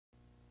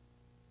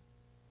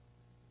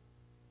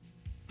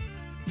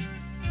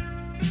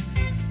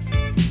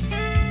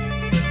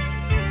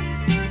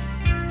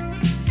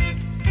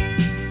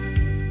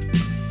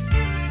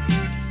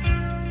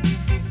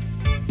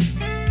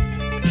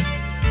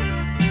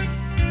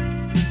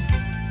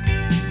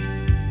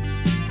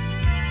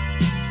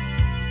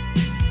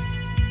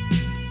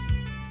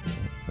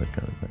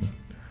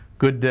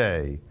Good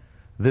day.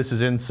 This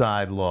is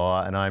Inside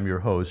Law, and I'm your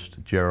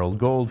host, Gerald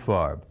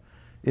Goldfarb.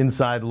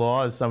 Inside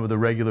Law, as some of the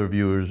regular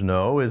viewers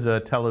know, is a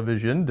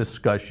television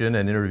discussion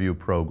and interview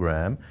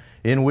program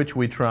in which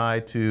we try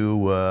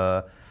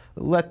to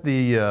let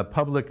the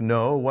public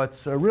know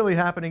what's really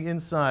happening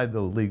inside the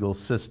legal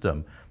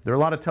system. There are a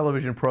lot of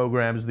television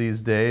programs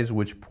these days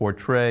which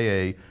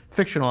portray a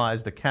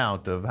fictionalized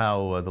account of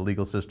how the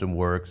legal system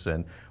works,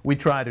 and we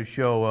try to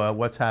show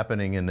what's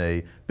happening in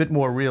a bit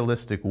more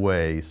realistic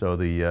way so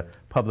the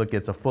public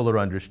gets a fuller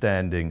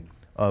understanding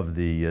of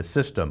the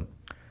system.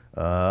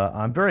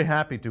 I'm very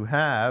happy to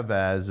have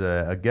as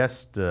a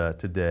guest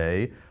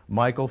today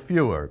Michael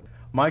Feuer.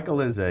 Michael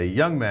is a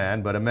young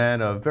man, but a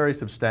man of very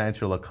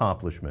substantial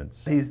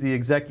accomplishments. He's the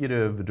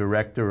executive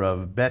director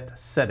of Bet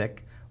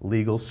Tzedek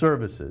Legal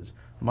Services.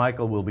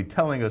 Michael will be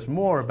telling us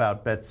more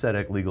about Bet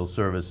Tzedek Legal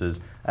Services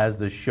as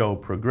the show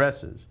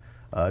progresses.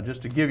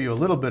 Just to give you a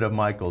little bit of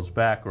Michael's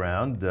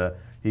background,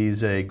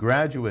 he's a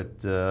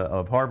graduate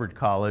of Harvard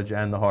College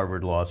and the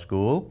Harvard Law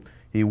School.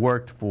 He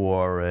worked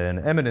for an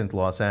eminent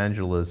Los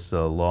Angeles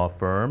law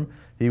firm.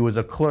 He was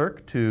a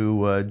clerk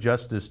to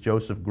Justice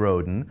Joseph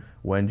Grodin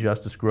when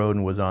Justice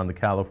Grodin was on the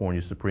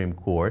California Supreme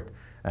Court,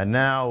 and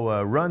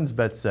now runs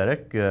Bet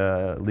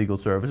Tzedek Legal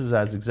Services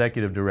as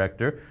executive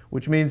director,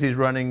 which means he's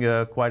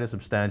running quite a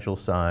substantial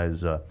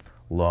size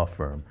law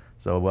firm.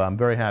 So I'm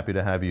very happy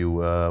to have you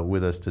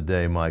with us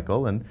today,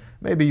 Michael. And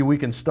maybe we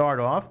can start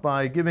off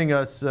by giving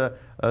us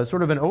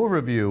sort of an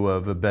overview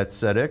of Bet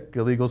Tzedek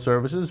Legal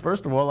Services.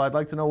 First of all, I'd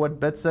like to know what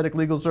Bet Tzedek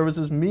Legal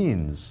Services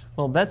means.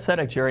 Well, Bet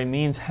Tzedek, Jerry,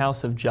 means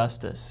House of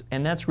Justice.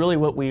 And that's really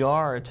what we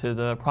are to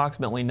the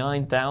approximately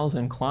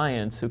 9,000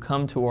 clients who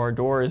come to our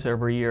doors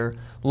every year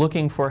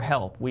looking for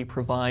help. We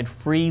provide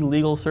free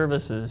legal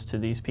services to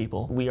these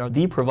people. We are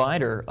the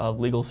provider of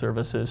legal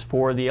services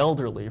for the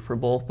elderly, for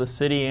both the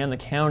city and the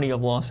county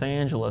of Los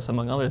Angeles,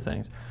 among other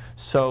things.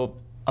 So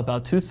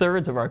about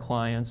 2/3 of our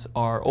clients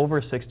are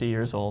over 60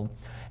 years old.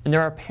 And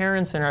there are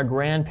parents and our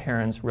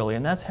grandparents, really,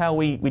 and that's how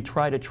we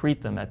try to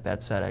treat them at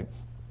Bet Tzedek.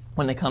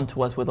 When they come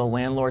to us with a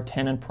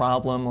landlord-tenant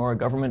problem or a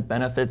government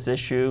benefits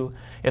issue,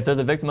 if they're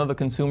the victim of a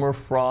consumer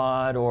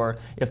fraud, or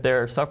if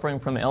they're suffering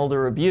from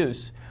elder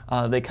abuse,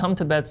 they come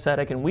to Bet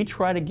Tzedek, and we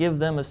try to give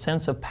them a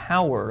sense of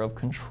power, of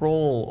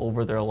control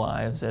over their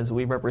lives as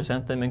we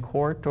represent them in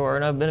court or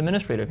in an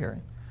administrative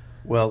hearing.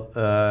 Well,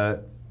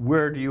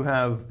 where do you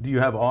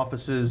have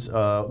offices?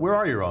 Where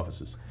are your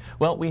offices?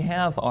 Well, we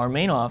have our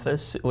main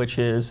office, which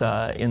is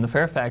in the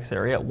Fairfax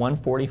area at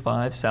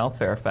 145 South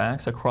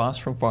Fairfax, across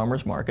from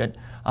Farmers Market.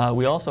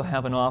 We also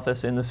have an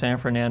office in the San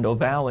Fernando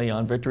Valley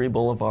on Victory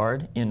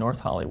Boulevard in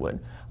North Hollywood.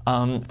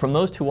 From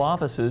those two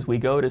offices, we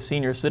go to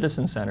senior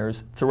citizen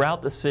centers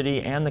throughout the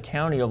city and the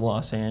county of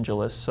Los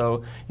Angeles.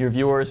 So your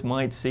viewers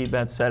might see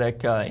Bet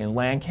Tzedek in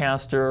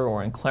Lancaster,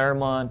 or in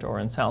Claremont, or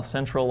in South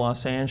Central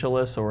Los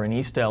Angeles, or in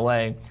East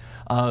LA.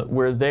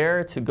 We're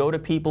there to go to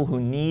people who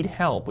need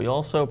help. We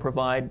also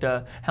provide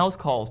house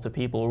calls to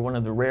people. We're one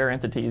of the rare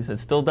entities that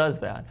still does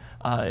that.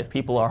 If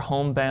people are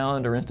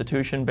homebound or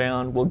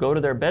institution-bound, we'll go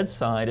to their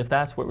bedside if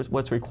that's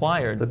what's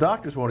required. The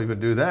doctors won't even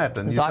do that,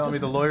 and you're telling me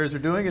the lawyers are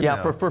doing it now?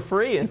 Yeah, for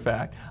free, in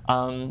fact.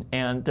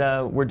 And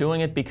we're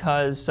doing it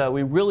because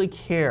we really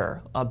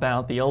care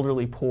about the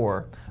elderly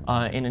poor,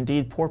 and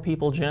indeed poor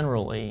people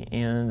generally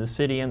in the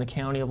city and the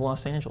county of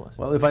Los Angeles.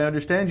 Well, if I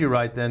understand you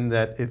right, then,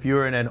 that if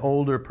you're in an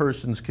older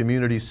person's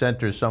community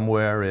center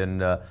somewhere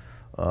in,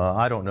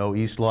 I don't know,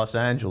 East Los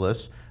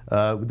Angeles,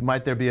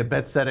 might there be a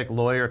Bet Tzedek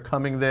lawyer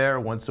coming there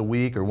once a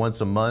week or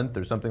once a month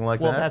or something like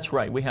that? Well, that's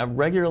right. We have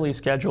regularly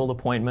scheduled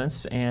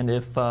appointments, and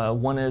if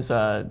one is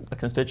a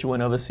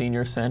constituent of a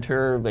senior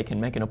center, they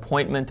can make an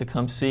appointment to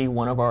come see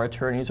one of our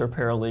attorneys or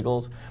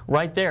paralegals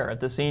right there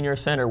at the senior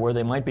center, where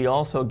they might be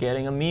also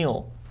getting a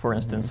meal, for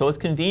instance. So it's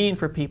convenient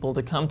for people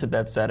to come to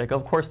Bet Tzedek.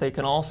 Of course, they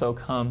can also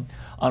come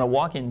on a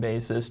walk-in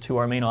basis to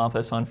our main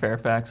office on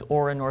Fairfax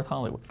or in North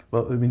Hollywood.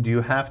 Well, I mean, do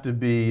you have to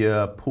be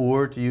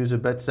poor to use a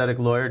Bet Tzedek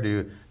lawyer?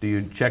 Do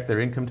you check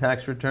their income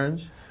tax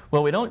returns?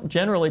 Well, we don't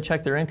generally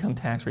check their income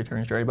tax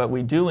returns, Jerry, but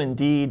we do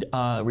indeed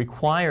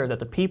require that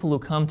the people who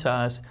come to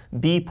us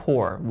be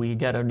poor. We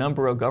get a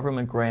number of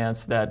government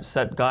grants that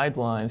set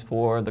guidelines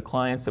for the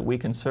clients that we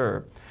can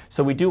serve.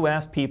 So we do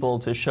ask people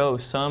to show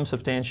some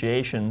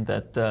substantiation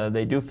that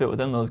they do fit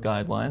within those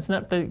guidelines, and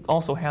that they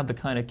also have the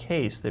kind of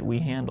case that we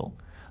handle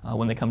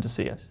when they come to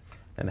see us.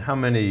 And how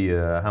many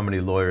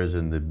lawyers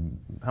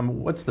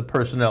what's the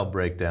personnel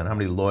breakdown? How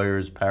many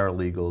lawyers,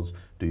 paralegals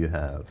do you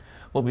have?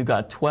 Well, we've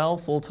got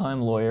 12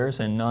 full-time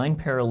lawyers and 9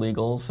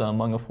 paralegals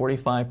among a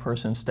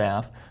 45-person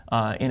staff.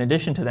 In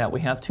addition to that,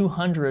 we have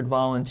 200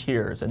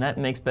 volunteers, and that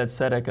makes Bet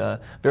Tzedek a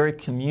very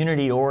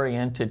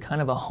community-oriented, kind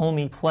of a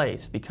homey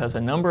place, because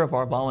a number of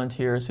our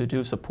volunteers who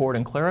do support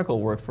and clerical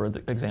work, for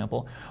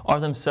example, are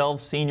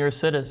themselves senior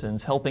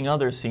citizens, helping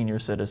other senior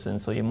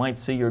citizens. So you might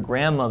see your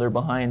grandmother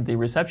behind the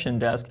reception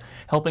desk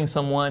helping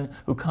someone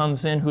who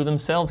comes in who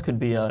themselves could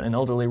be an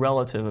elderly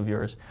relative of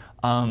yours.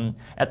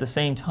 At the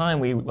same time,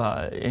 we we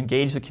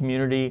engage the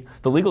community,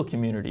 the legal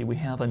community. We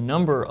have a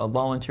number of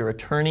volunteer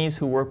attorneys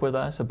who work with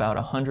us, about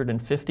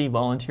 150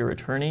 volunteer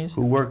attorneys.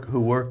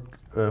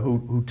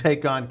 Who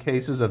take on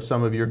cases of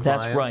some of your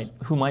clients? That's right.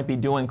 Who might be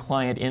doing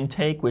client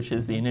intake, which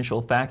is the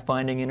initial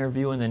fact-finding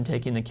interview, and then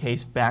taking the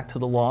case back to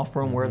the law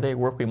firm where they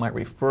work. We might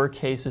refer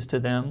cases to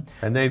them.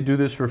 And they do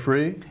this for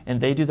free?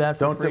 And they do that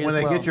for free as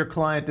well. When they get your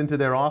client into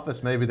their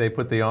office, maybe they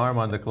put the arm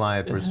on the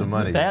client for some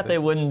money. That they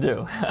wouldn't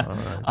do.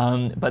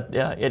 Right. But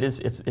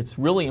it's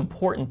really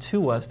important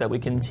to us that we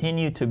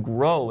continue to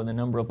grow in the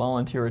number of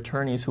volunteer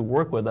attorneys who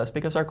work with us,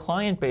 because our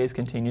client base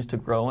continues to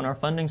grow and our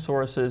funding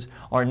sources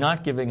are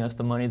not giving us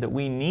the money that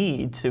we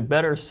need to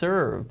better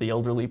serve the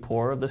elderly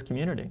poor of this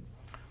community.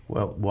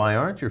 Well, why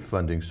aren't your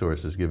funding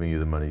sources giving you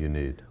the money you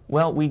need?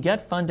 Well, we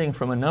get funding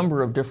from a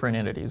number of different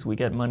entities. We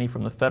get money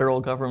from the federal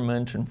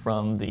government and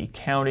from the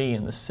county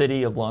and the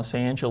city of Los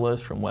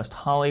Angeles, from West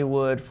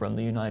Hollywood, from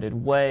the United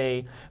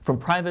Way, from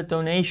private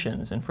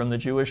donations, and from the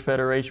Jewish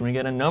Federation. We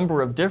get a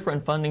number of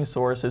different funding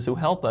sources who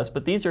help us,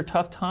 but these are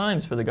tough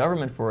times for the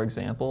government, for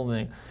example.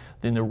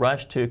 In the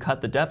rush to cut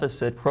the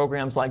deficit,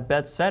 programs like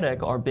Bet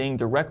Tzedek are being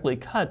directly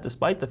cut,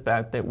 despite the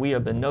fact that we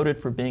have been noted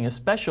for being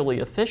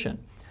especially efficient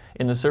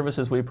in the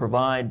services we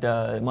provide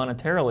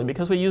monetarily,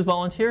 because we use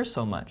volunteers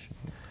so much.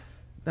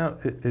 Now,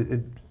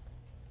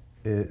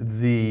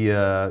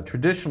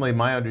 traditionally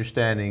my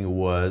understanding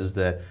was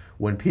that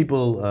when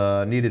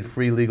people needed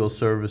free legal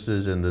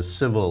services in the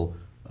civil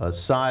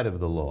side of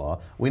the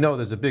law, we know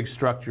there's a big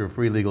structure of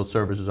free legal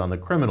services on the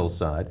criminal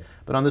side,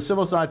 but on the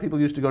civil side people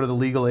used to go to the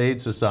Legal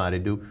Aid Society.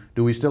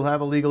 Do we still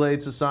have a Legal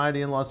Aid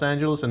Society in Los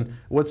Angeles, and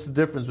what's the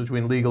difference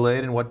between Legal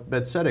Aid and what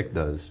Bet Tzedek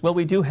does? Well,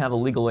 we do have a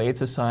Legal Aid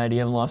Society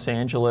in Los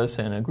Angeles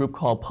and a group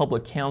called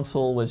Public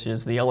Counsel, which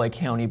is the LA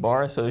County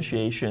Bar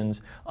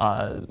Association's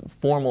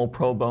formal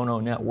pro bono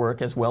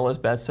network, as well as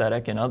Bet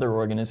Tzedek and other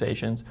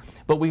organizations.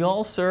 But we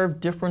all serve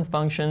different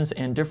functions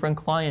and different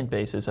client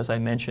bases. As I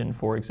mentioned,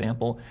 for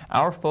example,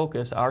 our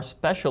focus, our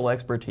special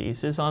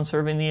expertise is on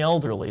serving the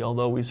elderly,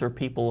 although we serve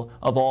people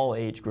of all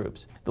age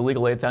groups. The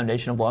Legal Aid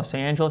Foundation of Los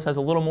Angeles has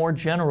a little more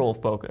general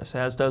focus,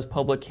 as does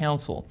Public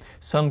Counsel.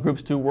 Some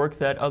groups do work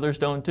that others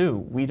don't do.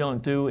 We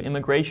don't do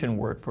immigration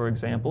work, for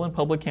example, and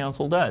Public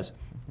Counsel does.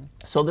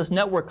 So this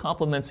network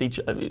complements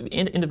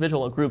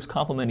individual groups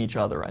complement each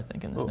other, I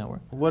think, in this network.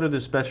 What are the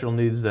special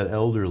needs that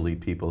elderly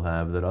people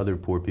have that other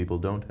poor people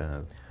don't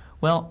have?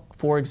 Well,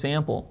 for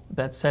example,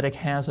 Bet Tzedek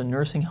has a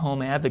nursing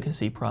home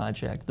advocacy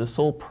project, the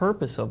sole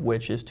purpose of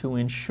which is to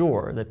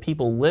ensure that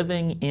people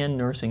living in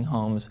nursing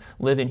homes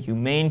live in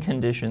humane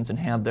conditions and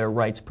have their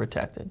rights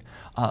protected.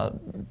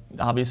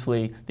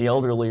 Obviously, the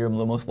elderly are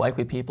the most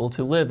likely people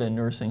to live in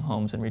nursing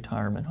homes and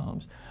retirement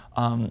homes.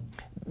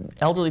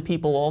 Elderly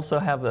people also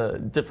have a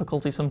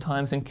difficulty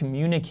sometimes in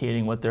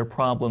communicating what their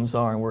problems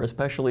are, and we're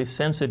especially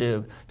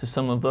sensitive to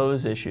some of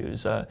those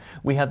issues.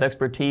 We have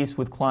expertise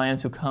with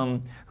clients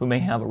who may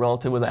have a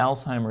relative with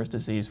Alzheimer's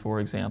disease, for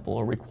example,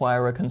 or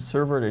require a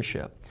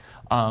conservatorship.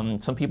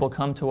 Some people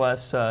come to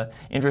us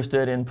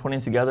interested in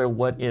putting together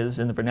what is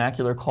in the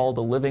vernacular called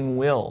a living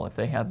will, if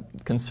they have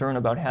concern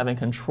about having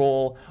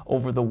control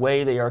over the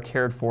way they are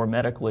cared for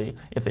medically,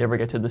 if they ever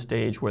get to the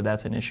stage where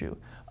that's an issue.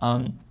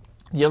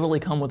 The elderly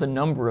come with a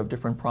number of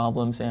different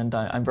problems, and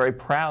I'm very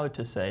proud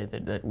to say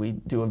that we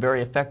do a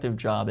very effective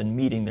job in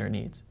meeting their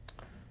needs.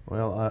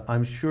 Well,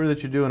 I'm sure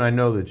that you do, and I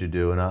know that you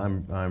do, and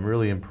I'm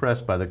really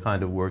impressed by the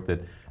kind of work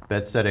that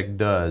Bet Tzedek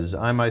does.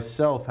 I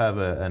myself have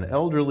an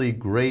elderly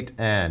great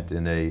aunt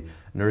in a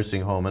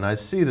nursing home, and I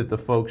see that the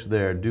folks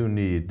there do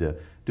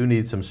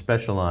need some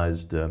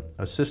specialized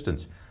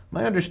assistance.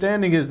 My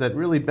understanding is that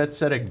really Bet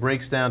Tzedek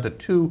breaks down to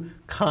two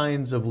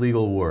kinds of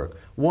legal work.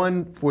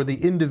 One for the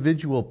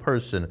individual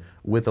person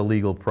with a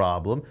legal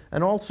problem,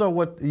 and also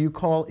what you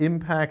call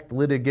impact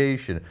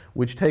litigation,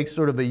 which takes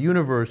sort of a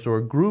universe or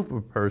a group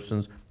of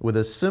persons with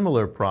a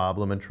similar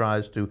problem and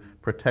tries to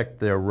protect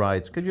their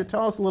rights. Could you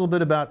tell us a little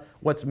bit about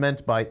what's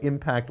meant by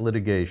impact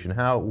litigation,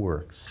 how it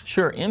works?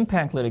 Sure.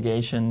 Impact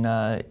litigation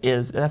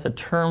that's a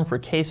term for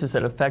cases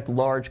that affect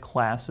large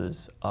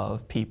classes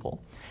of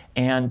people.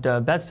 And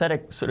Bet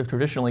Tzedek sort of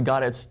traditionally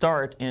got its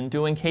start in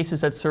doing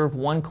cases that serve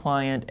one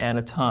client at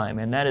a time,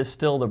 and that is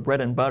still the bread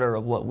and butter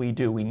of what we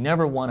do. We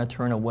never want to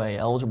turn away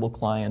eligible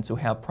clients who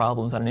have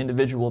problems on an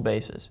individual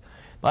basis.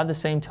 By the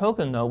same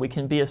token, though, we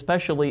can be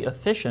especially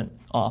efficient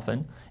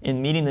often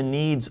in meeting the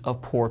needs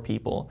of poor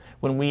people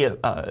when we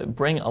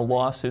bring a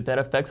lawsuit that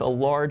affects a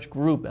large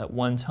group at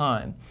one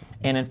time.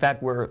 And in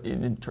fact,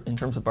 in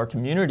terms of our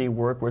community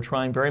work, we're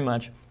trying very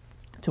much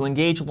to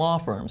engage law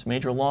firms,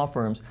 major law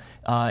firms,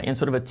 in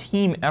sort of a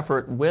team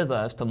effort with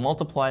us to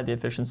multiply the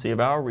efficiency of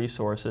our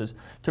resources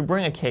to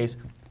bring a case.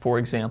 For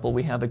example,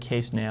 we have a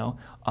case now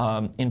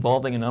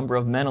involving a number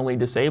of mentally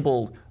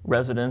disabled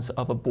residents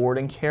of a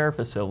boarding care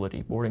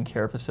facility. Boarding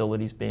care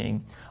facilities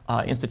being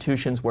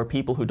institutions where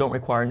people who don't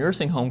require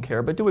nursing home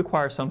care but do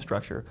require some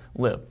structure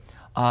live.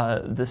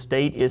 The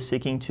state is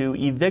seeking to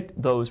evict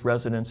those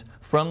residents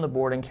from the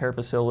boarding care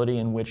facility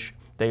in which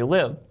they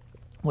live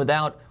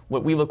without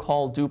what we would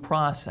call due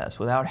process,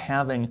 without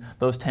having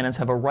those tenants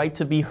have a right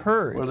to be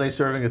heard. Were they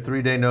serving a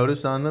 3-day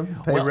notice on them?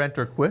 Pay rent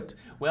or quit?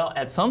 Well,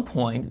 at some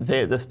point,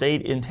 the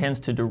state intends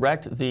to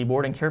direct the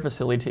boarding care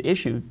facility to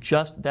issue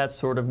just that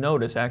sort of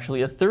notice,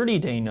 actually a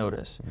 30-day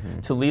notice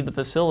to leave the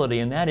facility,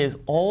 and that is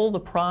all the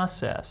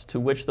process to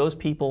which those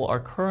people are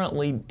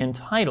currently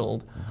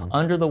entitled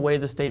under the way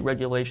the state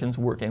regulations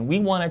work, and we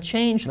want to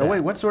change that. Now, wait,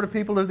 what sort of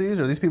people are these?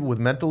 Are these people with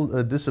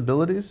mental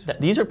disabilities?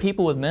 These are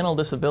people with mental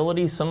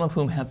disabilities, some of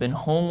whom have been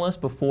homeless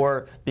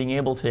before being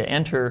able to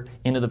enter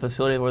into the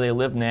facility where they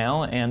live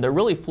now, and they're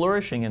really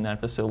flourishing in that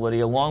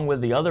facility along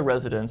with the other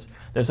residents.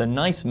 There's a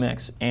nice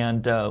mix,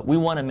 and we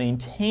want to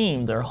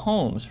maintain their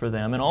homes for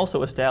them and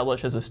also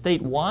establish as a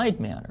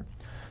statewide matter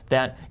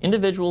that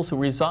individuals who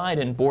reside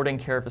in boarding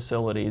care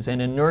facilities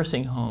and in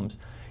nursing homes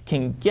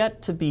can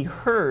get to be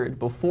heard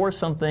before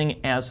something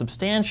as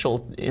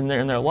substantial in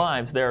their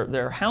lives,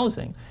 their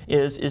housing,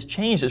 is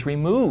changed, is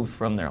removed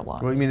from their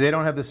lives. Well, you mean they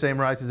don't have the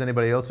same rights as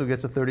anybody else who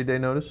gets a 30-day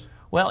notice?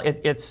 Well,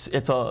 it's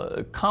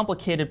a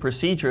complicated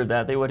procedure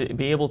that they would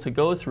be able to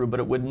go through, but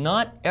it would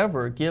not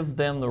ever give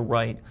them the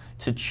right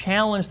to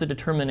challenge the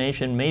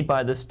determination made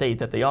by the state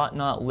that they ought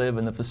not live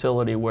in the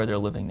facility where they're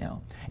living now.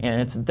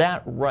 And it's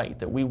that right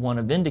that we want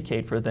to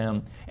vindicate for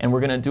them, and we're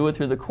going to do it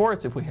through the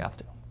courts if we have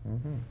to.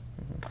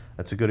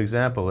 That's a good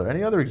example. Are there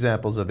any other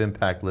examples of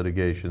impact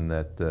litigation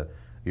that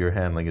you're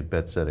handling at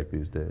Betzetic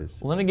these days?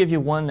 Well, let me give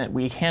you one that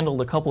we handled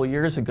a couple of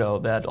years ago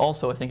that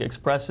also, I think,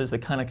 expresses the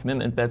kind of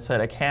commitment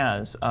Betzetic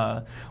has.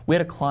 We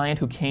had a client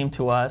who came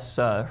to us.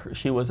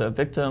 She was a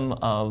victim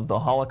of the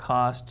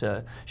Holocaust.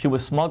 She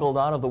was smuggled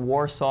out of the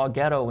Warsaw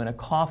Ghetto in a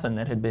coffin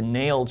that had been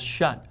nailed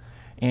shut.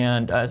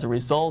 And as a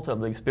result of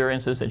the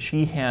experiences that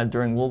she had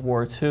during World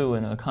War II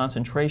in a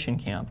concentration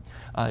camp,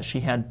 she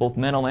had both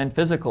mental and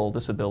physical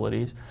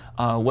disabilities,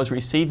 was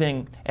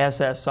receiving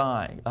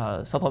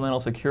SSI, supplemental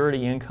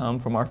security income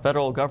from our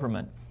federal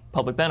government,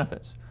 public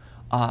benefits.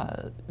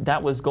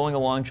 That was going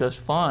along just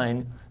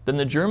fine. Then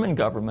the German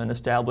government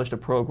established a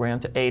program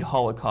to aid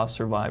Holocaust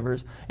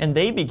survivors, and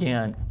they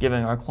began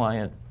giving our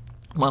client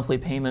monthly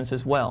payments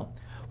as well.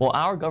 Well,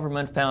 our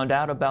government found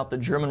out about the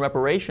German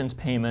reparations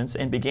payments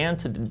and began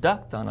to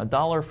deduct on a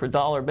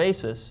dollar-for-dollar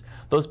basis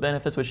those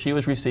benefits which she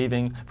was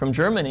receiving from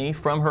Germany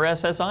from her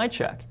SSI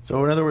check.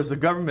 So in other words, the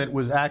government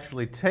was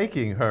actually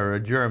taking her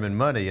German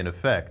money in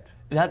effect.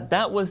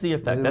 That was the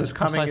effect. That's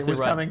precisely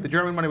right. The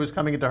German money was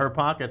coming into her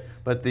pocket,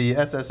 but the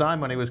SSI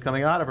money was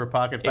coming out of her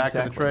pocket back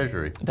to the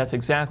Treasury. That's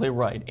exactly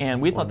right.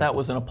 And we thought that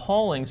was an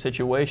appalling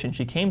situation.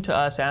 She came to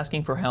us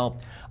asking for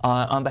help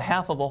on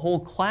behalf of a whole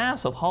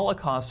class of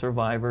Holocaust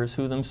survivors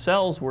who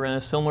themselves were in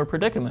a similar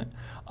predicament.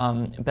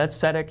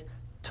 Betzetic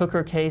took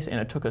her case, and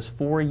it took us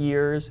 4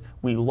 years.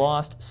 We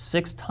lost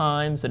 6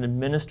 times in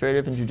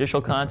administrative and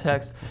judicial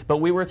context, but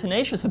we were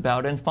tenacious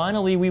about it, and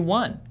finally we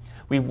won.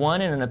 We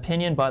won in an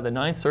opinion by the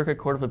Ninth Circuit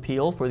Court of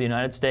Appeal for the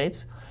United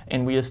States,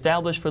 and we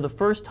established for the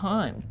first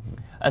time,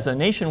 as a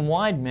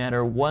nationwide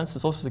matter, once the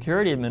Social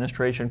Security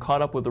Administration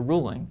caught up with the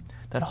ruling,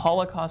 that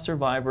Holocaust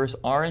survivors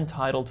are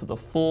entitled to the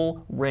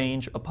full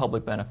range of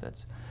public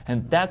benefits.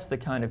 And that's the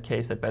kind of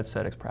case that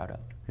Betzetic's proud of.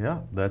 Yeah,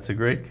 that's a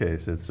great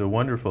case. It's so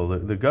wonderful.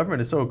 The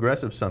government is so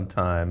aggressive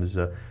sometimes.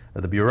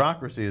 The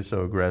bureaucracy is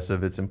so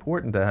aggressive. It's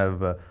important to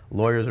have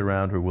lawyers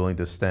around who are willing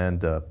to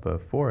stand up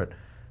for it,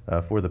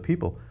 for the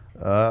people.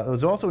 There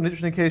was also an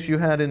interesting case you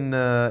had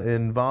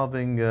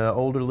involving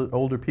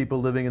older people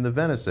living in the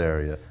Venice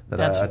area that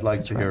I'd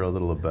like to hear a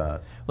little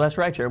about. Well, that's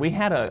right, Jerry. We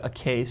had a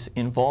case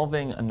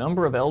involving a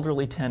number of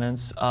elderly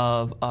tenants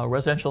of a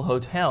residential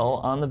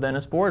hotel on the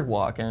Venice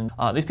boardwalk. And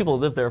these people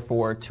lived there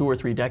for 2 or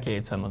 3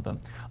 decades, some of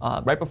them.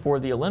 Right before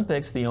the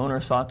Olympics, the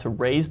owner sought to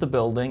raise the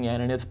building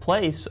and in its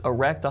place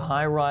erect a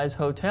high-rise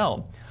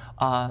hotel.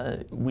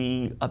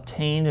 We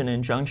obtained an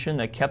injunction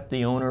that kept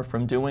the owner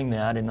from doing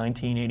that in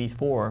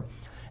 1984.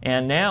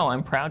 And now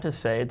I'm proud to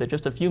say that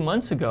just a few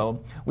months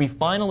ago, we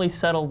finally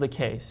settled the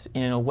case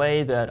in a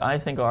way that I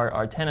think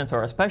our tenants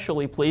are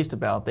especially pleased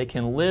about. They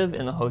can live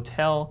in the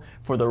hotel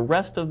for the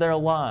rest of their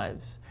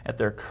lives at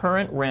their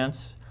current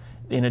rents.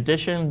 In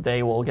addition,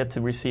 they will get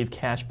to receive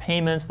cash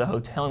payments. The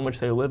hotel in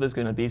which they live is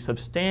going to be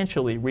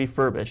substantially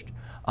refurbished.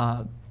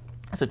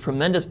 It's a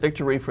tremendous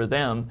victory for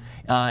them,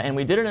 and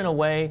we did it in a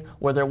way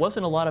where there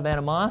wasn't a lot of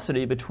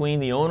animosity between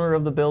the owner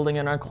of the building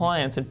and our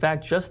clients. In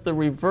fact, just the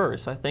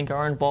reverse. I think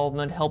our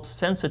involvement helps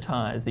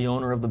sensitize the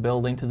owner of the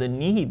building to the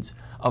needs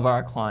of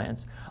our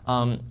clients.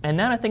 And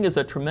that, I think, is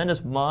a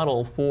tremendous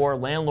model for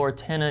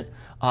landlord-tenant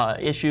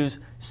issues,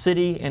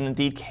 city and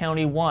indeed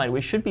county-wide.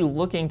 We should be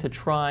looking to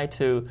try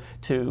to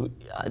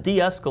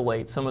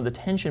de-escalate some of the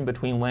tension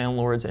between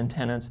landlords and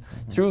tenants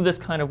through this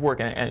kind of work.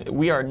 And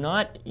we are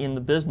not in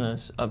the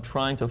business of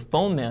trying to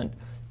foment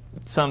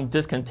some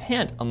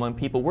discontent among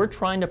people. We're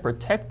trying to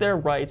protect their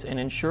rights and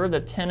ensure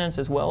that tenants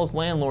as well as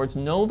landlords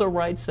know the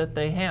rights that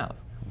they have.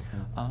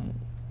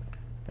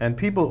 And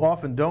people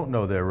often don't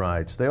know their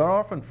rights. They are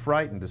often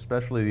frightened,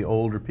 especially the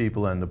older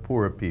people and the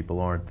poorer people,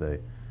 aren't they?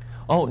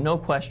 Oh, no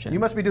question. You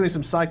must be doing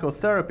some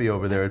psychotherapy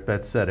over there at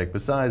Betzetic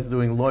besides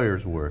doing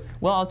lawyer's work.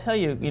 Well, I'll tell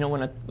you,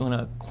 when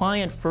a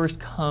client first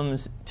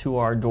comes to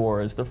our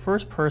doors, the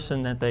first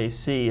person that they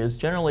see is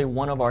generally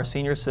one of our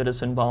senior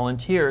citizen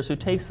volunteers who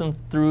takes them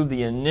through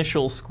the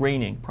initial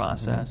screening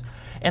process.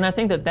 And I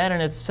think that that in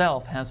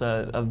itself has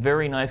a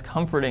very nice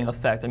comforting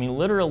effect. I mean,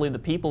 literally the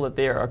people that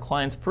our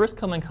clients first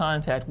come in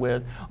contact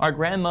with are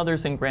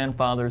grandmothers and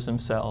grandfathers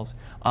themselves.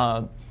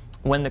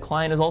 When the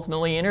client is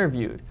ultimately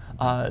interviewed,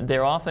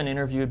 they're often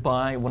interviewed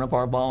by one of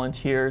our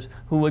volunteers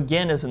who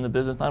again is in the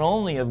business not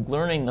only of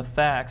learning the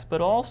facts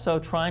but also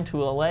trying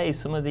to allay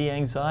some of the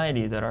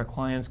anxiety that our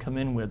clients come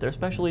in with. They're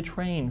specially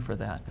trained for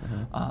that.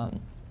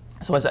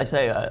 So as I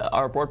say,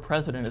 our board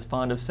president is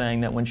fond of saying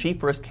that when she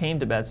first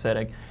came to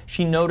Betzetic,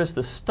 she noticed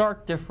the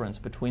stark difference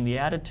between the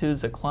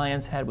attitudes that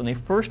clients had when they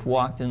first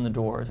walked in the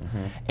doors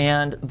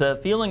and the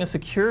feeling of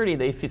security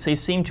they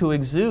seemed to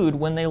exude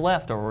when they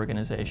left our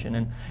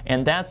organization.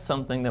 And that's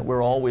something that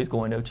we're always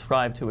going to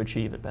strive to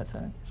achieve at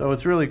Betzetic. So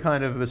it's really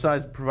kind of,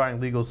 besides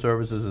providing legal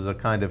services, is a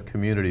kind of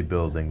community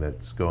building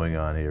that's going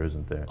on here,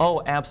 isn't there?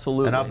 Oh,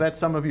 absolutely. And I'll bet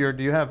some of your,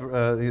 do you have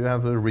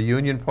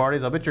reunion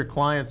parties? I'll bet your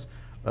clients,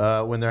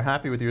 when they're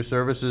happy with your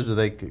services, do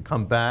they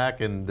come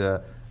back and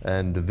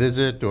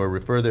visit or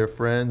refer their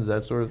friends,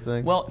 that sort of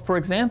thing? Well, for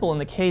example, in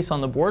the case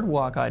on the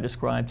boardwalk I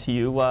described to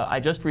you, I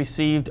just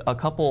received a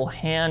couple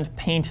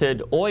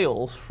hand-painted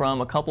oils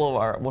from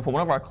from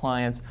one of our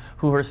clients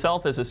who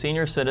herself is a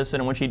senior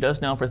citizen, and what she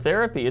does now for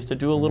therapy is to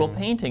do a little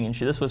painting, and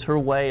this was her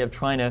way of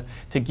trying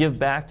to give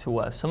back to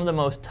us. Some of the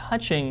most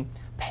touching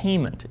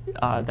payment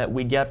that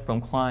we get from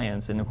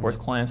clients, and of course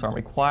clients aren't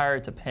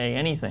required to pay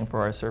anything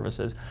for our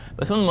services,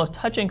 but some of the most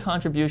touching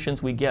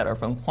contributions we get are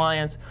from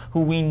clients who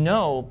we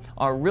know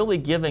are really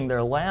giving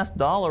their last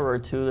dollar or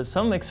two to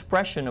some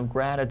expression of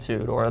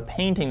gratitude or a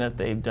painting that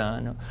they've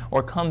done,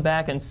 or come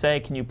back and say,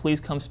 can you please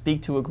come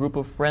speak to a group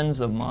of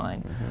friends of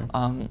mine.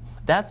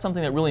 That's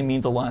something that really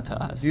means a lot to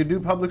us. Do you do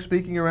public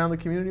speaking around the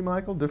community,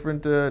 Michael?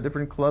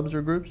 Different clubs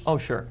or groups? Oh,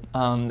 sure.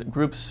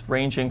 Groups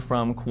ranging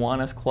from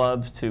Kiwanis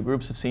clubs to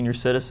groups of senior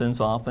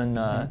citizens, often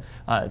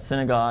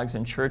synagogues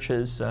and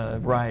churches, a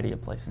variety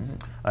of places.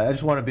 I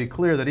just want to be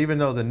clear that even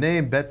though the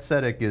name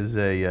Betzetic is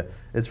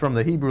it's from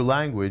the Hebrew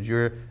language,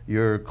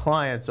 your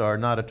clients are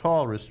not at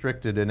all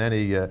restricted in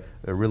any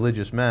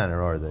religious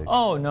manner, are they?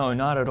 Oh, no,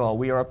 not at all.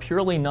 We are a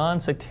purely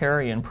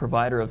non-sectarian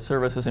provider of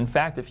services. In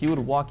fact, if you would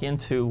walk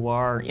into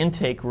our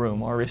intake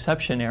room, our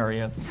reception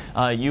area,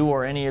 you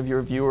or any of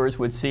your viewers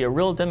would see a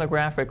real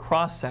demographic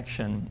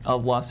cross-section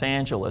of Los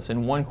Angeles.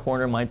 In one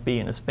corner might be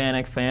an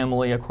Hispanic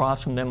family,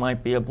 across from them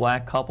might be a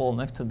black couple,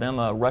 next to them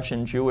a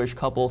Russian-Jewish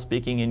couple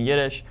speaking in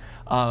Yiddish.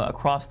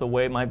 Across the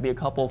way might be a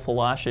couple of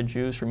Falasha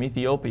Jews from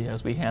Ethiopia,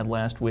 as we had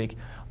last week.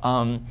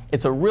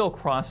 It's a real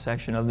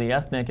cross-section of the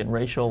ethnic and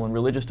racial and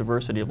religious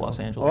diversity of Los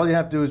Angeles. All you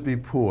have to do is be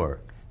poor.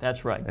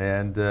 That's right.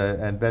 And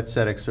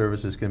Betzetic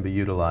services can be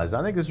utilized.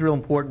 I think it's real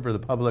important for the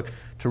public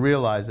to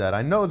realize that.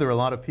 I know there are a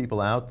lot of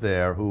people out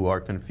there who are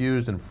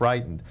confused and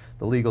frightened.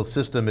 The legal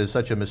system is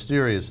such a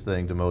mysterious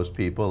thing to most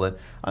people, and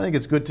I think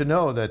it's good to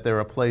know that there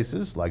are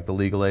places like the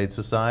Legal Aid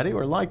Society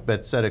or like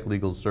Betzetic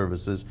Legal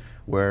Services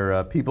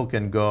where people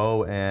can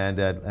go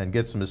and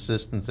get some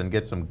assistance and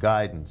get some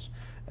guidance.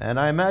 And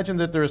I imagine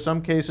that there are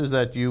some cases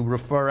that you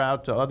refer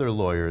out to other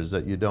lawyers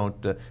that you don't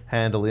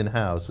handle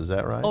in-house. Is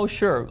that right? Oh,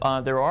 sure.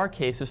 There are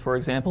cases, for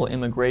example,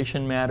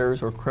 immigration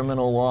matters or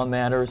criminal law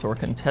matters or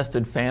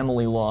contested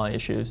family law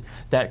issues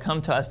that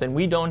come to us, and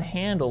we don't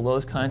handle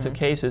those kinds of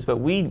cases, but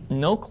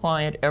no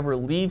client ever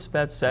leaves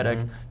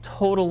Betzetic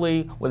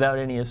totally without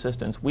any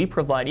assistance. We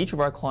provide each of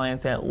our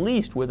clients at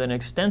least with an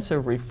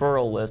extensive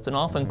referral list and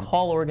often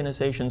call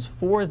organizations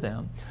for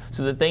them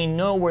so that they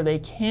know where they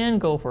can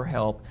go for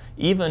help,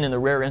 even in the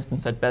rare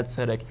instance that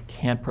Betzetic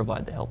can't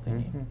provide the help they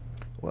need.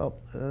 Well,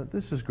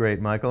 this is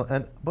great, Michael.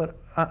 But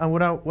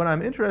what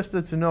I'm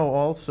interested to know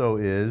also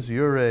is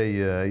you're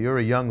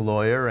a young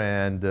lawyer,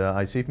 and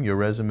I see from your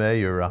resume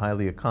you're a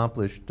highly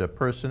accomplished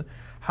person.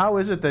 How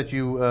is it that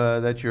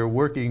you're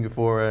working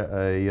for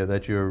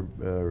you're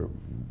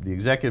the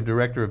executive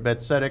director of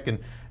Betzetic,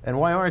 and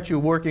why aren't you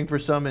working for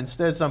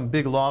some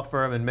big law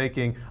firm and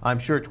making, I'm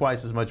sure,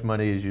 twice as much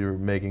money as you're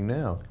making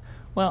now?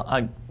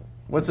 Well,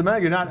 what's the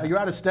matter? You're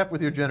out of step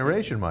with your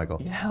generation, Michael.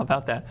 Yeah, how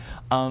about that?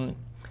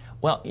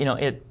 Well,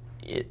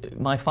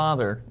 my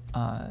father,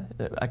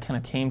 I kind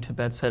of came to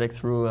Betzetic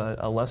through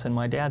a lesson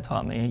my dad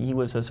taught me. He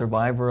was a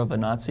survivor of a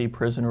Nazi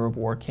prisoner of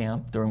war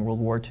camp during World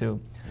War II.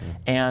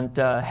 And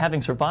having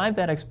survived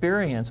that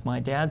experience, my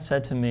dad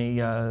said to me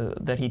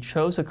that he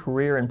chose a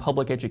career in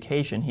public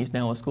education. He's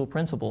now a school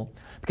principal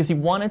because he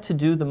wanted to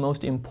do the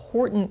most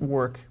important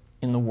work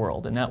in the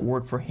world, and that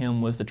work for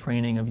him was the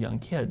training of young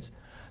kids.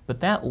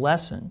 But that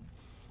lesson,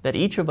 that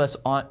each of us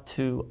ought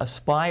to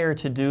aspire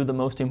to do the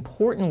most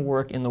important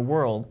work in the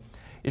world,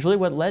 is really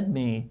what led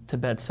me to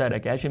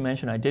Betzetic. As you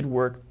mentioned, I did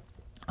work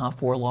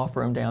for a law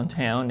firm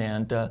downtown,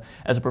 and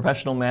as a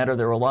professional matter,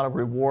 there were a lot of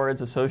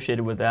rewards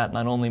associated with that,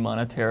 not only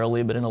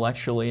monetarily, but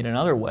intellectually and in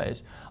other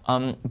ways.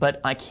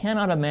 But I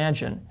cannot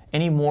imagine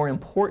any more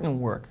important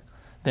work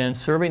than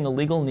serving the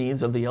legal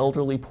needs of the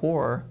elderly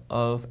poor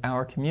of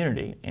our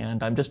community.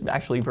 And I'm just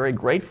actually very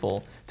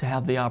grateful to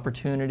have the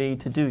opportunity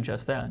to do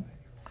just that.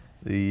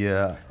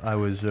 I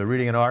was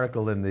reading an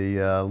article in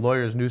the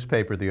lawyers'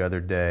 newspaper the other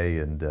day,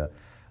 and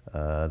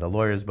the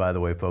lawyers, by the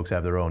way, folks,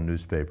 have their own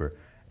newspaper.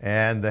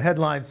 And the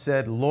headline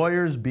said,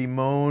 "Lawyers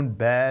bemoan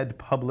bad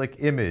public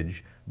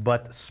image,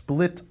 but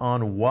split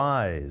on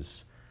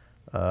whys."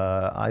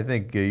 I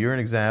think you're an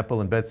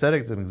example, and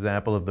Betsedek's an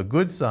example of the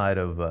good side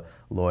of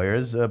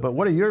lawyers. But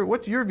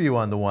what's your view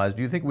on the whys?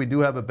 Do you think we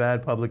do have a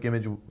bad public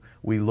image,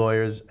 we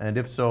lawyers, and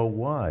if so,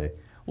 why?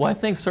 Well, I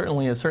think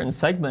certainly a certain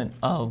segment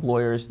of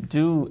lawyers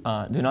do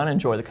not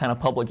enjoy the kind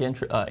of public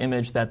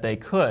image that they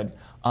could.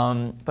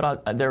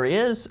 But there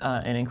is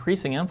an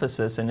increasing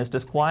emphasis, and it's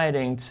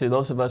disquieting to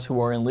those of us who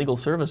are in legal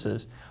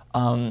services,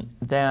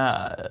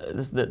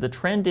 that the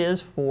trend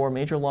is for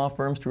major law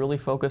firms to really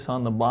focus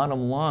on the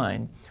bottom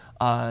line.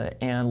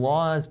 And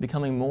law is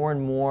becoming more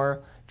and more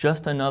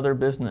just another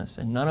business.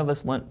 And none of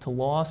us went to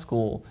law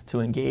school to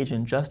engage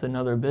in just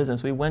another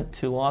business. We went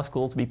to law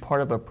school to be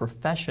part of a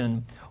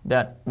profession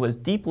that was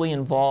deeply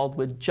involved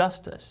with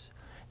justice.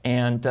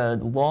 And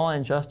law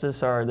and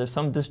justice there's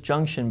some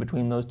disjunction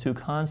between those two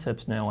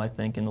concepts now, I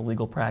think, in the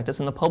legal practice.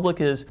 And the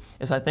public is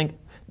I think,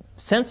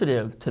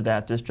 sensitive to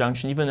that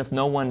disjunction, even if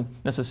no one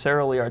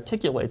necessarily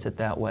articulates it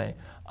that way.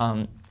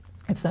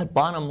 It's that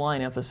bottom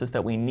line emphasis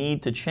that we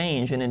need to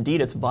change, and indeed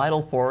it's vital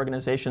for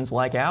organizations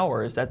like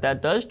ours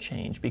that does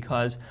change,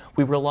 because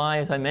we rely,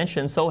 as I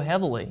mentioned, so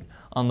heavily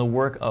on the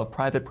work of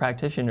private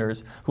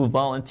practitioners who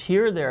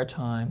volunteer their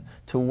time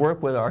to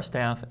work with our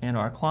staff and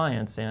our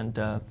clients. And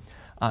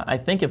I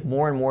think if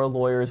more and more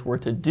lawyers were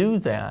to do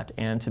that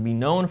and to be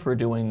known for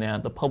doing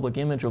that, the public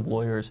image of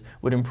lawyers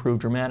would improve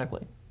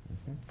dramatically.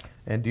 Mm-hmm.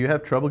 And do you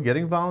have trouble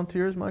getting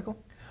volunteers, Michael?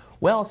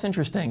 Well, it's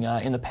interesting.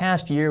 In the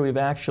past year, we've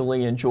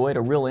actually enjoyed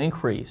a real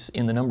increase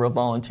in the number of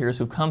volunteers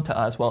who've come to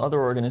us, while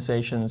other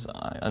organizations,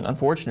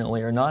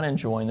 unfortunately, are not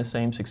enjoying the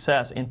same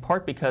success, in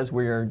part because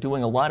we are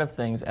doing a lot of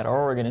things at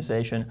our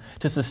organization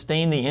to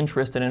sustain the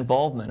interest and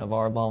involvement of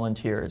our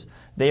volunteers.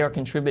 They are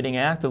contributing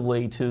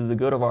actively to the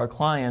good of our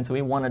clients.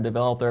 We want to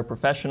develop their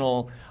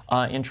professional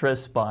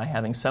interests by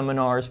having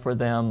seminars for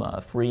them,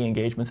 free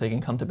engagements. They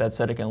can come to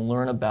Betsedek and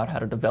learn about how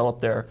to develop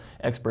their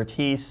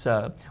expertise.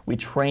 We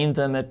train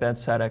them at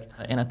Betsedek.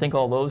 And I think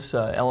all those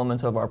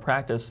elements of our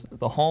practice,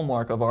 the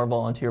hallmark of our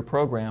volunteer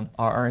program,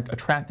 are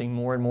attracting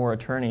more and more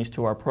attorneys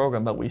to our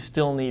program, but we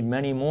still need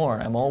many more.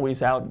 I'm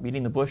always out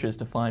beating the bushes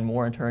to find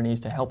more attorneys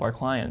to help our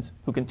clients,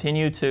 who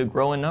continue to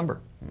grow in number.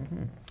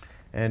 Mm-hmm.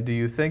 And do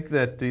you think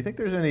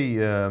there's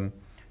any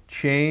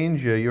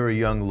change? You're a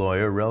young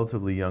lawyer,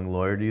 relatively young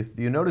lawyer. Do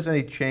you notice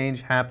any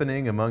change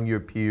happening among your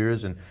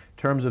peers in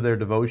terms of their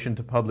devotion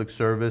to public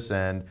service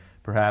and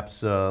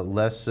perhaps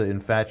less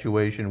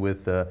infatuation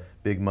with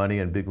big money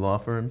and big law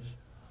firms?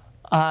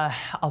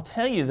 I'll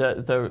tell you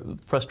the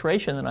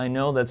frustration that I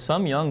know that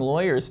some young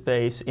lawyers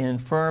face in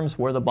firms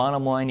where the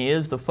bottom line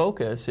is the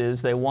focus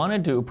is they want to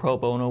do pro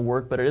bono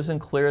work, but it isn't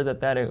clear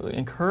that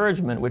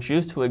encouragement which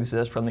used to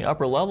exist from the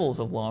upper levels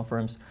of law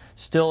firms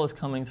still is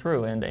coming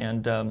through,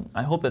 and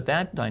I hope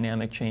that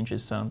dynamic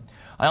changes some.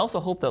 I also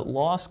hope that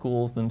law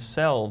schools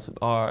themselves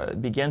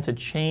begin to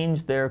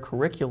change their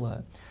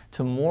curricula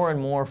to more and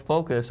more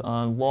focus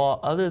on law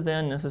other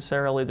than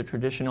necessarily the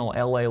traditional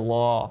LA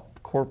law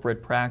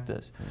corporate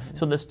practice. Mm-hmm.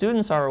 So the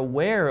students are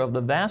aware of the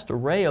vast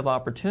array of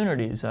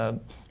opportunities.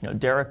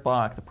 Derek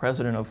Bach, the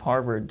president of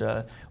Harvard,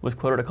 was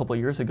quoted a couple of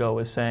years ago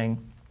as saying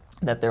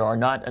that there are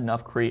not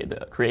enough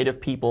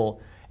creative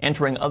people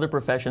entering other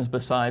professions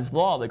besides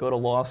law. They go to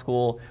law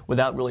school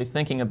without really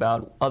thinking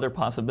about other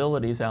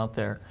possibilities out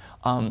there.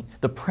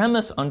 The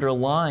premise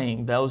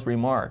underlying those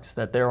remarks,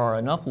 that there are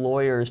enough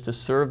lawyers to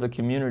serve the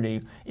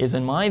community, is,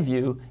 in my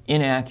view,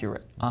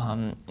 inaccurate.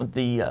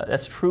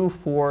 That's true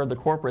for the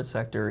corporate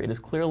sector. It is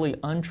clearly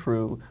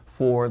untrue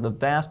for the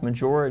vast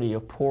majority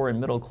of poor and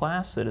middle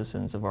class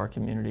citizens of our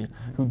community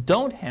who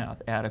don't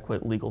have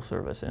adequate legal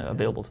service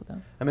available to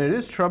them. I mean, it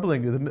is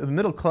troubling. The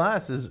middle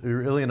class is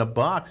really in a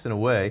box in a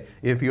way.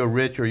 If you're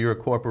rich or you're a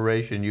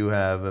corporation, you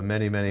have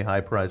many, many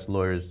high-priced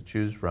lawyers to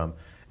choose from.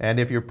 And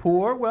if you're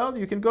poor, well,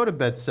 you can go to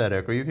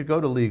Betsedek or you could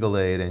go to Legal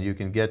Aid and you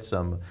can get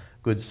some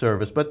good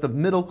service. But the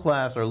middle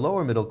class or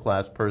lower middle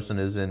class person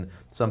is in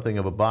something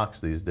of a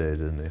box these days,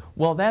 isn't he?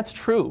 Well, that's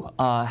true.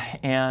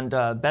 And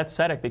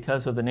Betsedek,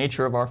 because of the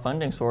nature of our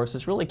funding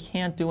sources, really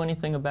can't do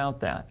anything about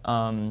that.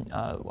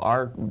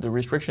 The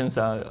restrictions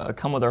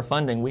come with our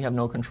funding we have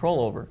no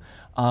control over.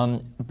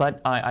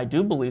 But I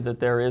do believe that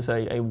there is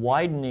a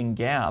widening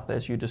gap,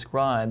 as you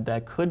described,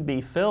 that could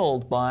be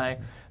filled by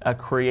a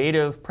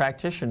creative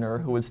practitioner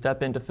who would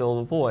step in to fill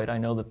the void. I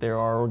know that there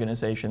are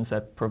organizations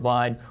that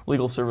provide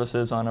legal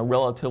services on a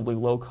relatively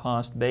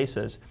low-cost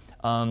basis.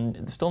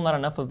 There's still not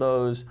enough of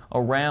those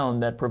around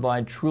that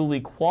provide truly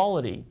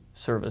quality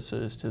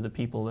services to the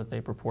people that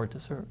they purport to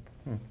serve.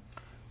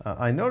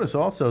 I notice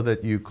also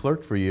that you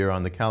clerked for a year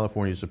on the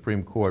California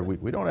Supreme Court.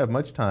 We don't have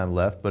much time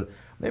left, but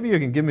Maybe you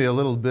can give me a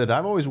little bit.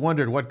 I've always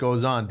wondered what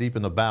goes on deep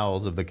in the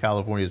bowels of the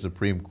California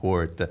Supreme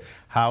Court,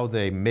 how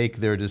they make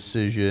their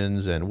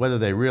decisions and whether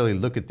they really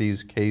look at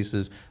these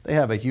cases. They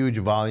have a huge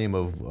volume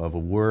of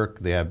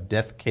work. They have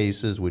death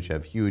cases, which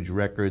have huge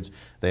records.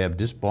 They have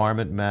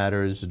disbarment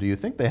matters. Do you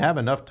think they have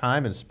enough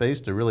time and space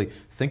to really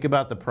think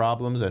about the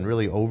problems and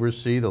really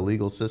oversee the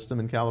legal system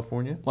in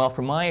California? Well,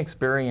 from my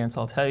experience,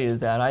 I'll tell you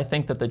that I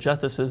think that the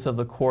justices of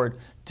the court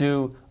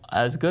do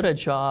as good a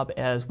job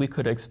as we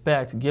could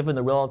expect given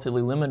the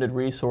relatively limited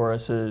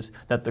resources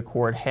that the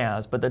court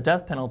has. But the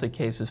death penalty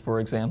cases,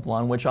 for example,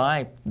 on which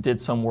I did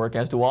some work,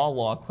 as do all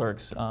law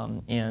clerks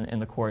in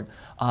the court,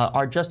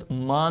 are just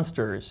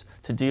monsters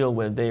to deal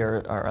with. They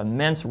are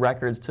immense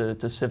records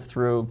to sift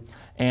through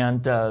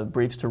and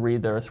briefs to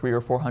read that are 300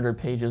 or 400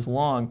 pages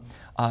long.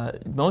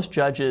 Most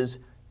judges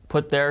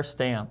put their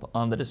stamp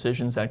on the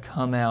decisions that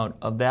come out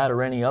of that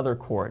or any other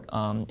court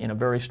in a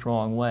very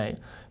strong way.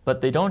 But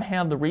they don't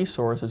have the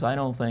resources, I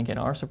don't think, in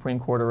our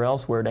Supreme Court or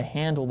elsewhere to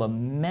handle the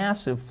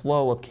massive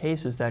flow of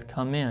cases that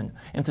come in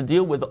and to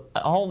deal with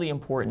all the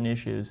important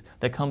issues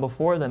that come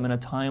before them in a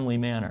timely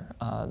manner.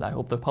 I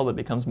hope the public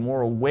becomes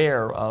more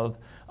aware of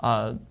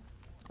the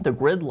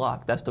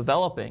gridlock that's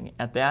developing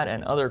at that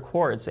and other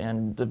courts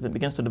and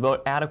begins to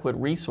devote adequate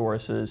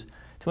resources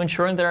to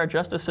ensuring that our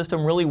justice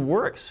system really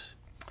works.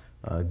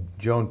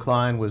 Joan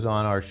Klein was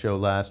on our show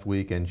last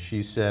week, and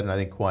she said, and I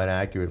think quite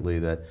accurately,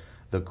 that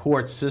the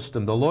court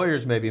system, the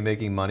lawyers may be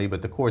making money,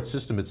 but the court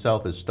system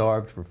itself is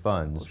starved for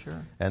funds. Well,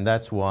 sure. And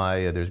that's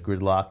why there's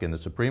gridlock in the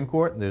Supreme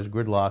Court and there's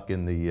gridlock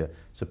in the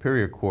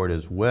Superior Court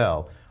as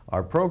well.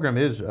 Our program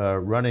is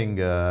running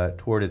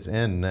toward its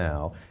end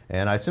now,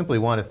 and I simply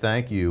want to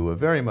thank you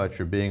very much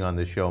for being on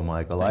the show,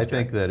 Michael. Thanks, I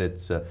think that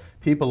it's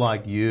people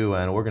like you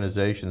and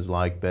organizations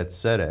like Bet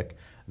Sedek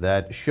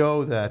that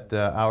show that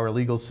our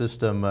legal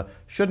system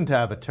shouldn't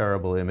have a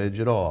terrible image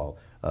at all.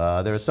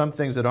 There are some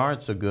things that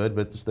aren't so good,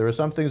 but there are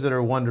some things that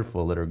are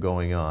wonderful that are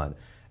going on.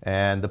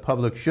 And the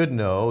public should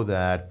know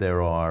that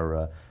there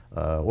are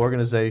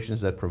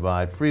organizations that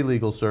provide free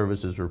legal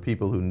services for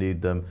people who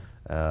need them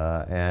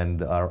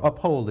and are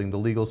upholding the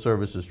legal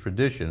services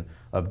tradition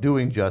of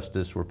doing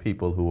justice for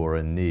people who are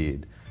in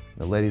need.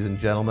 Now, ladies and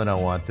gentlemen, I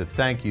want to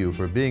thank you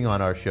for being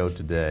on our show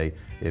today.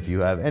 If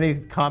you have any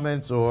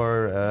comments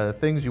or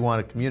things you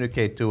want to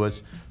communicate to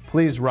us,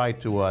 please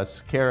write to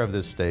us, care of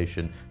this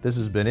station. This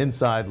has been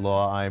Inside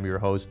Law. I am your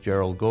host,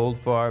 Gerald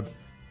Goldfarb.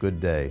 Good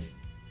day.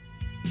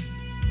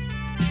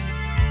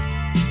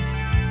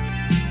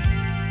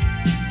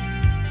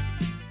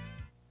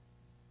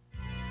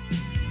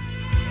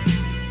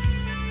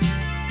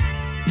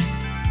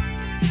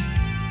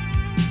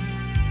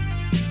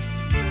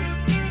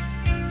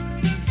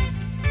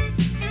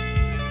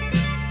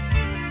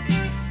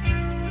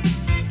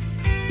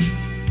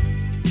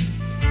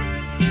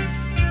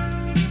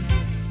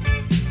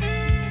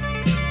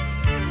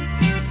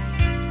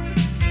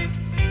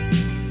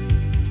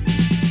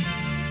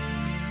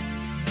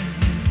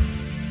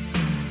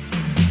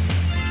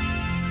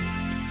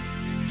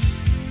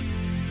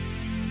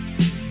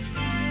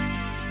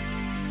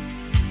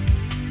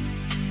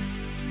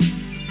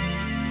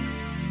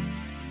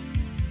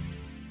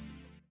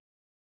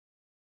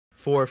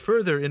 For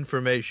further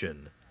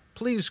information,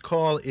 please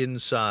call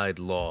Inside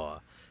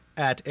Law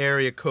at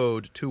area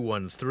code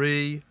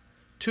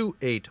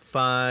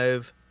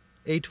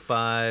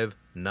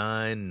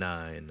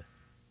 213-285-8599.